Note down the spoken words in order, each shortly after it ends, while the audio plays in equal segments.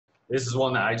This is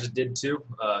one that I just did too,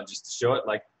 just to show it,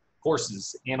 like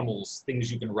horses, animals,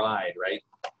 things you can ride, right?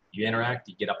 You interact,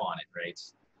 you get up on it, right?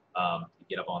 You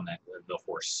get up on the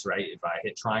horse, right? If I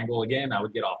hit triangle again, I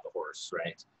would get off the horse,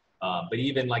 right? But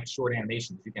even like short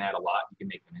animations, you can add a lot. You can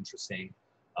make them interesting.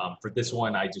 For this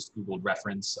one, I just Googled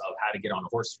reference of how to get on a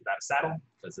horse without a saddle,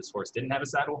 because this horse didn't have a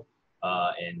saddle.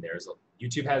 And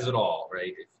YouTube has it all,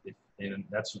 right? And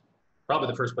that's probably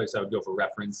the first place I would go for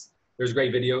reference. There's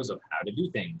great videos of how to do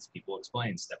things. People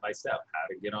explain step by step how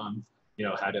to get on,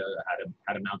 how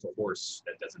to mount a horse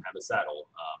that doesn't have a saddle.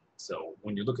 So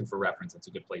when you're looking for reference, that's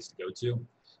a good place to go to.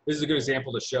 This is a good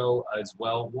example to show as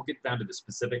well. We'll get down to the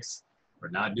specifics. We're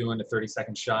not doing a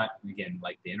 30-second shot. Again,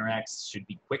 like the interacts should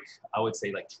be quick. I would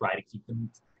say like try to keep them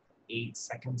 8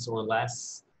 seconds or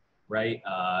less, right?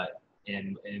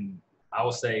 And I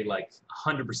will say like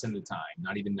 100% of the time,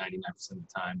 not even 99% of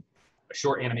the time, a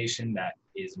short animation that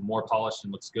is more polished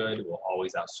and looks good will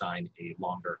always outshine a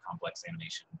longer, complex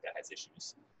animation that has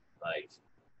issues. Like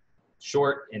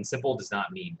short and simple does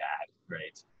not mean bad,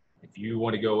 right? If you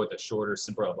want to go with a shorter,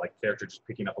 simpler, like character just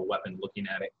picking up a weapon, looking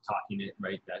at it, cocking it,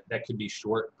 right? That could be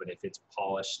short, but if it's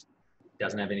polished,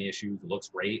 doesn't have any issues, looks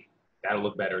great, that'll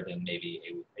look better than maybe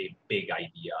a big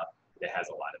idea that has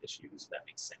a lot of issues. That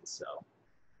makes sense. So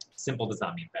simple does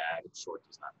not mean bad, and short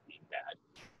does not mean bad.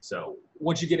 So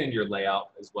once you get into your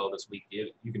layout as well this week,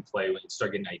 you can play when you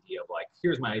start getting an idea of like,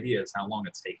 here's my ideas, how long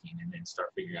it's taking, and then start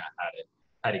figuring out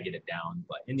how to get it down.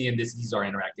 But in the end, these are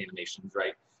interact animations,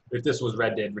 right? If this was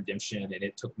Red Dead Redemption and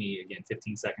it took me, again,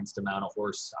 15 seconds to mount a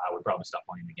horse, I would probably stop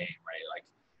playing the game, right? Like,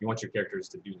 you want your characters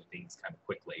to do the things kind of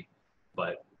quickly.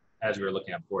 But as we were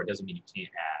looking at before, it doesn't mean you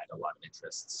can't add a lot of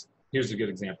interests. Here's a good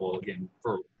example, again,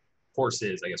 for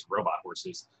horses, I guess robot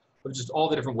horses, but just all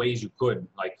the different ways you could,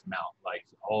 like, mount, like,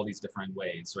 all these different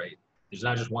ways, right? There's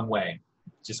not just one way.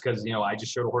 Just because, I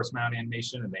just showed a horse mount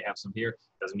animation and they have some here,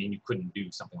 doesn't mean you couldn't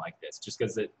do something like this. Just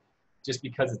because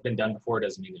it's been done before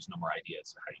doesn't mean there's no more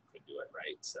ideas for how you could do it,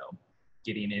 right? So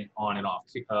getting it on and off,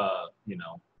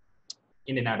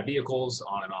 in and out of vehicles,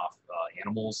 on and off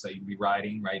animals that you'd be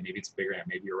riding, right? Maybe it's bigger,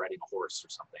 maybe you're riding a horse or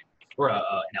something, or an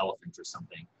elephant or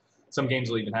something. Some games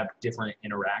will even have different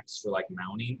interacts for like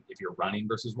mounting if you're running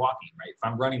versus walking, right? If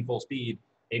I'm running full speed,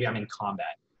 maybe I'm in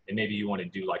combat, and maybe you want to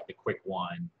do like the quick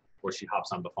one where she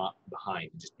hops on behind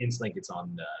and just instantly gets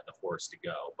on the horse to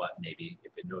go. But maybe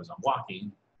if it knows I'm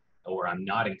walking, or I'm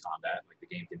not in combat, like the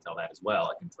game can tell that as well,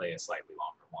 I can play a slightly